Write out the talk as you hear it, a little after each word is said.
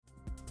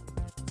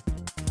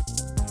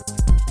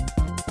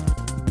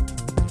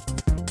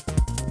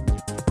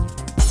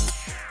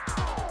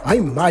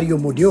I'm Mario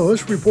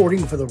Munoz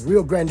reporting for the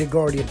Rio Grande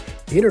Guardian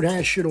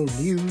International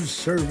News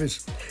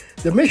Service.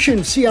 The Mission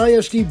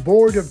CISD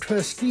Board of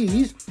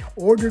Trustees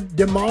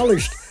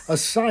demolished a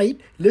site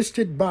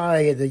listed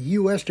by the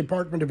U.S.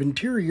 Department of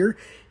Interior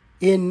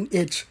in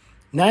its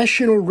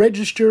National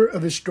Register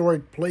of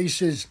Historic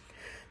Places.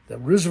 The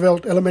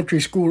Roosevelt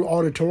Elementary School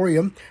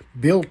auditorium,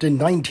 built in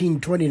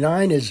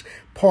 1929 as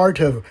part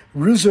of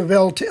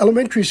Roosevelt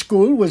Elementary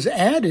School, was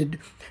added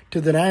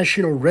to the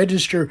National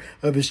Register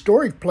of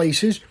Historic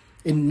Places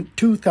in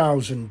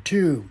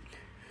 2002.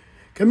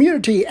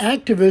 Community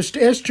activist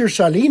Esther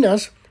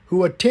Salinas,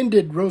 who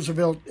attended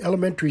Roosevelt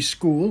Elementary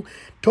School,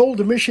 told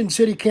the Mission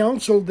City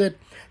Council that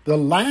the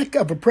lack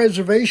of a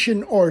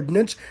preservation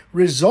ordinance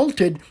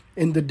resulted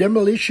in the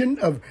demolition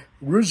of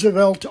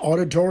Roosevelt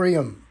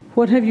Auditorium.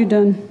 What have you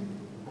done?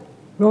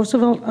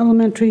 Roosevelt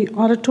Elementary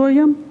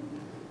Auditorium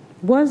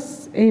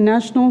was a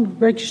National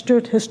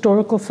Registered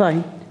Historical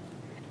Site,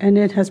 and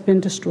it has been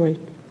destroyed.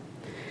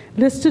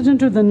 Listed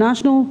under the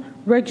National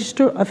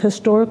Register of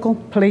Historical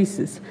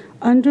Places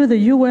under the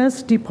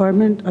U.S.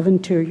 Department of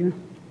Interior.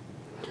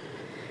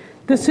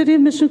 The City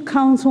of Mission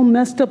Council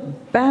messed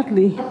up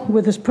badly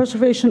with its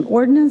preservation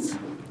ordinance,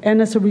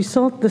 and as a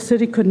result, the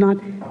city could not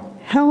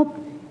help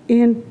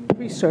in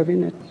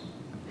preserving it.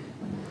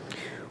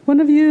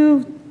 One of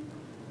you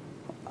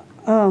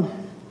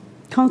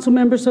council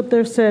members up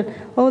there said,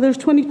 oh, there's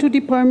 22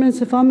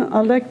 departments. If I'm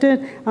elected,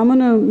 I'm going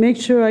to make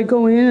sure I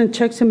go in and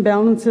checks and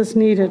balances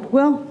needed.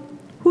 Well,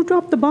 who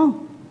dropped the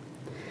ball?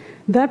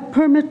 That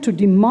permit to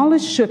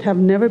demolish should have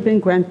never been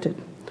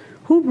granted.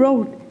 Who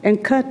wrote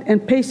and cut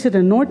and pasted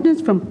an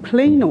ordinance from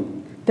Plano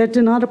that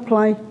did not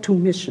apply to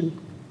Mission?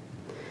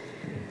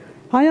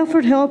 I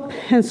offered help,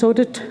 and so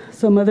did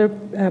some other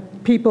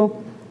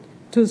people,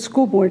 to the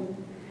school board.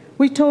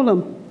 We told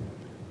them,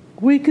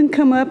 we can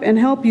come up and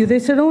help you. They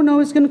said, oh, no,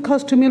 it's going to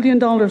cost $2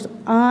 million.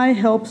 I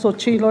helped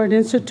Xochitl Art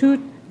Institute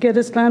get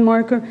its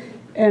landmarker,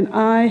 and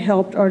I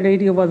helped Our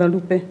Lady of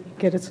Guadalupe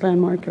get its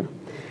landmarker.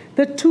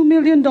 The $2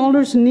 million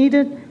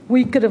needed,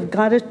 we could have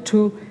got it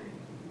to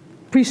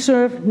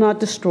preserve,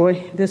 not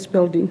destroy this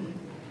building.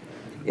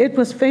 It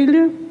was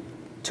failure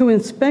to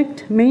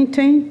inspect,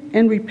 maintain,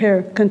 and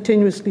repair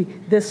continuously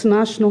this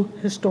National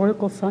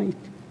Historical Site.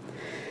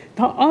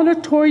 The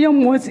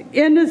auditorium was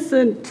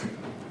innocent.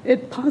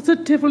 It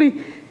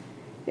positively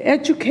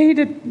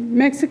educated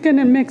Mexican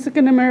and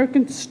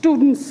Mexican-American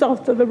students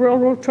south of the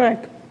railroad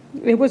track.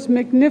 It was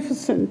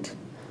magnificent.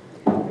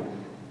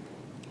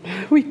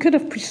 We could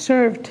have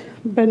preserved,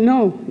 but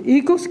no.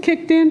 Egos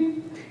kicked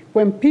in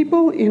when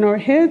people in our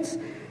heads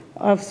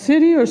of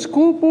city or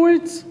school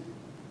boards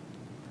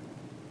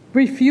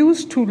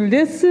refused to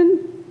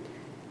listen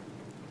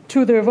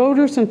to their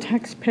voters and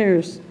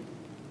taxpayers.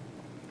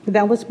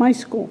 That was my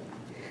school.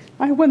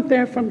 I went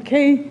there from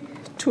K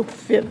to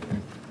 5th.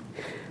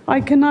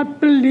 I cannot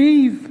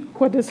believe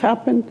what has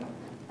happened.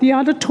 The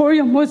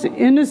auditorium was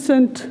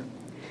innocent.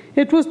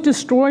 It was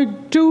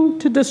destroyed due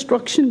to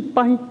destruction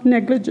by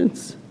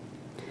negligence.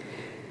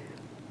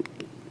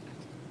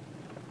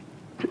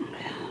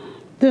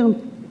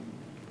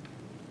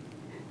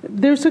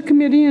 There's a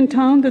committee in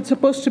town that's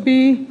supposed to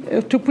be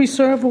to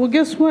preserve. Well,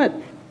 guess what?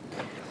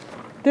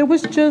 There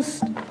was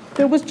just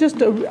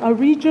a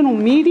regional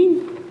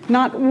meeting.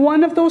 Not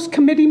one of those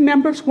committee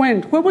members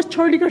went. Where was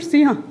Charlie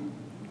Garcia?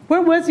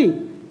 Where was he?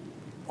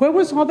 Where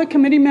was all the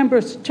committee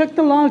members? Check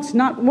the logs.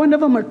 Not one of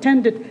them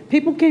attended.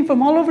 People came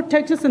from all over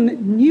Texas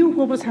and knew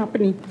what was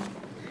happening.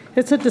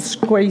 It's a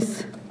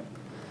disgrace.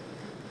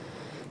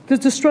 The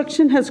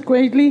destruction has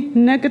greatly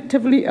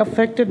negatively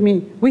affected me.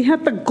 We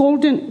had the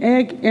golden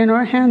egg in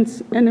our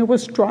hands, and it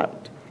was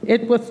dropped.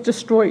 It was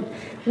destroyed.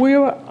 We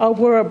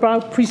were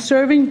about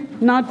preserving,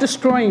 not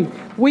destroying.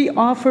 We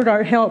offered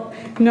our help.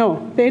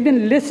 No, they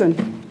didn't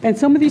listen. And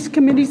some of these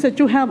committees that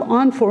you have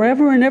on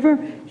forever and ever,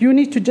 you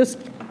need to just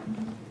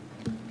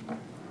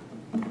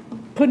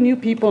put new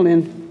people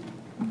in.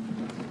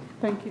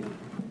 Thank you.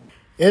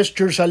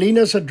 Esther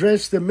Salinas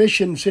addressed the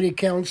Mission City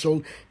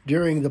Council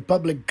during the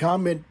public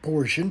comment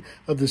portion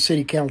of the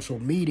City Council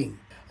meeting.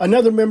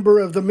 Another member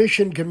of the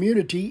Mission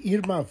community,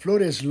 Irma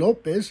Flores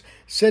Lopez,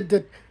 said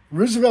that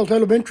Roosevelt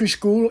Elementary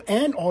School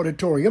and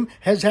auditorium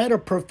has had a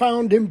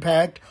profound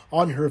impact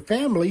on her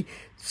family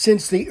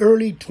since the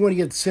early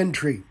 20th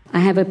century.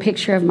 I have a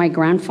picture of my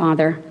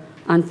grandfather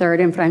on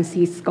 3rd and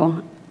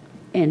Francisco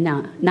in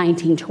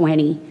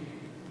 1920.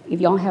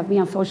 If y'all have me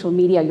on social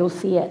media, you'll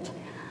see it.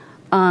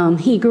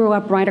 He grew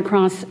up right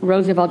across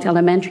Roosevelt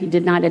Elementary,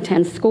 did not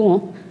attend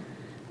school,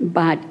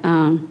 but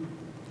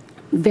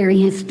very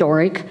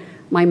historic.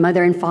 My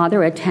mother and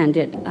father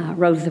attended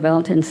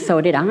Roosevelt, and so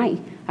did I.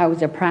 I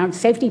was a proud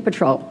safety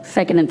patrol,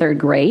 2nd and 3rd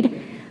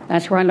grade.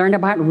 That's where I learned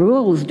about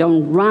rules.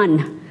 Don't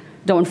run,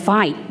 don't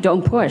fight,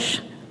 don't push,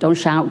 don't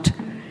shout.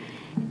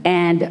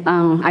 And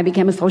I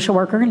became a social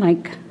worker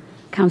like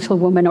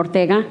Councilwoman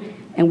Ortega,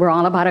 and we're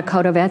all about a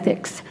code of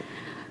ethics.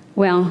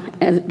 Well,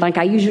 like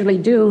I usually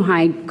do,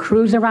 I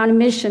cruise around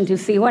Mission to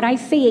see what I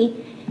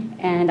see,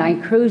 and I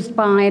cruised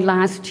by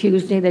last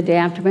Tuesday, the day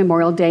after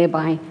Memorial Day,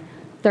 by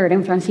 3rd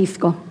and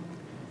Francisco.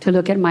 to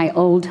look at my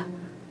old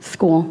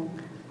school,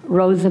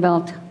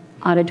 Roosevelt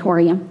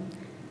Auditorium.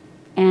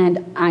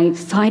 And I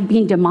saw it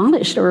being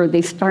demolished, or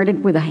they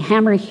started with a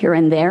hammer here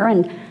and there,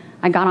 and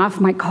I got off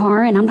my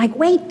car, and I'm like,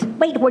 wait,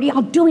 what are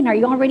y'all doing? Are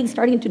you already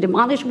starting to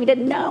demolish? We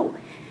didn't know.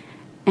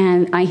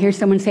 And I hear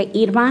someone say,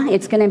 Irma,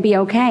 it's going to be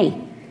okay.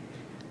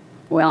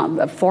 Well,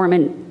 the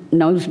foreman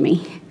knows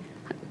me.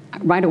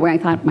 Right away, I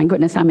thought, my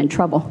goodness, I'm in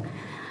trouble.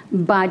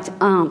 But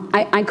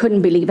I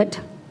couldn't believe it.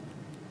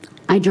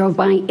 I drove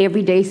by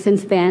every day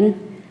since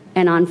then,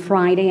 and on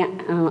Friday,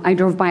 I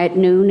drove by at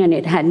noon, and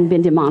it hadn't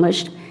been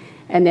demolished.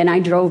 And then I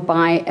drove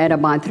by at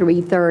about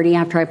 3:30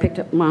 after I picked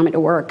up Mom at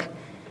work,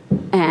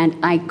 and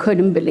I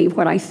couldn't believe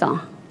what I saw.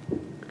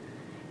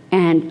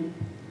 And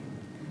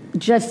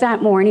just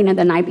that morning and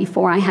the night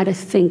before, I had a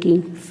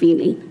sinking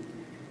feeling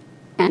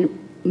and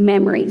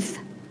memories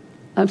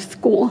of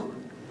school,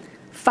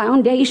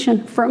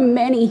 foundation for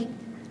many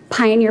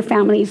pioneer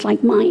families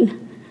like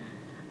mine,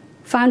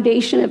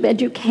 foundation of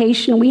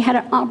education. We had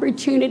an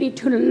opportunity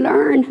to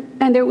learn,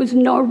 and there was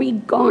no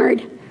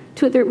regard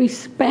to the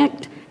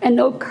respect and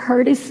no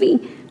courtesy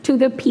to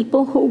the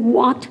people who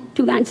walked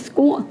to that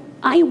school.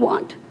 I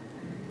walked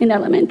in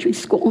elementary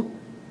school.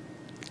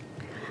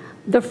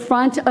 The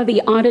front of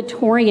the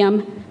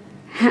auditorium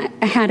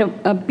had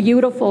a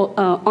beautiful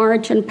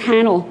arch and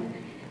panel,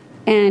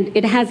 and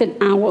it has an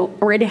owl,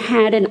 or it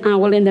had an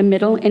owl in the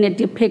middle, and it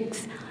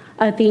depicts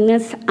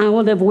Athena's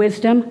owl of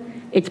wisdom.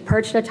 It's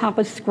perched atop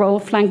a scroll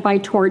flanked by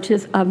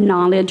torches of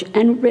knowledge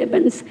and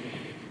ribbons.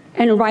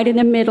 And right in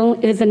the middle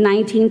is a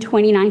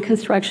 1929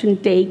 construction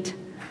date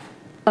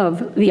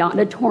of the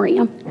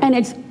auditorium, and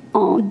it's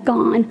all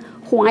gone.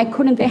 Why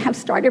couldn't they have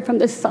started from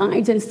the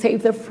sides and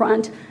saved the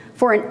front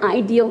for an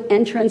ideal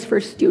entrance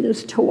for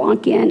students to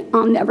walk in?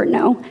 I'll never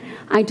know.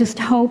 I just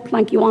hope,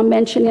 like you all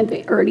mentioned in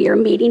the earlier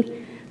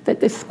meeting,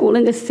 that the school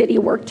and the city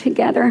work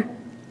together.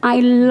 I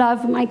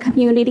love my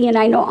community, and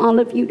I know all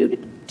of you do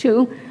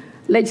too.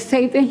 Let's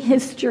save the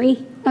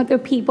history of the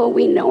people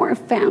we know, our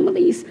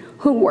families,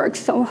 who work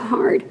so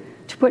hard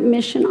to put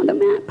Mission on the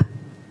map.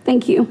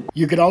 Thank you.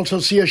 You can also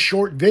see a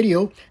short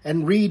video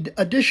and read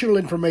additional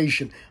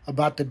information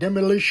about the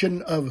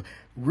demolition of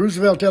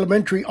Roosevelt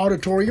Elementary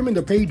Auditorium in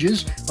the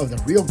pages of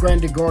the Rio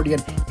Grande Guardian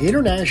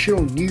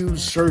International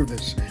News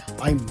Service.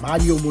 I'm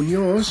Mario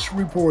Munoz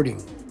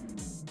reporting.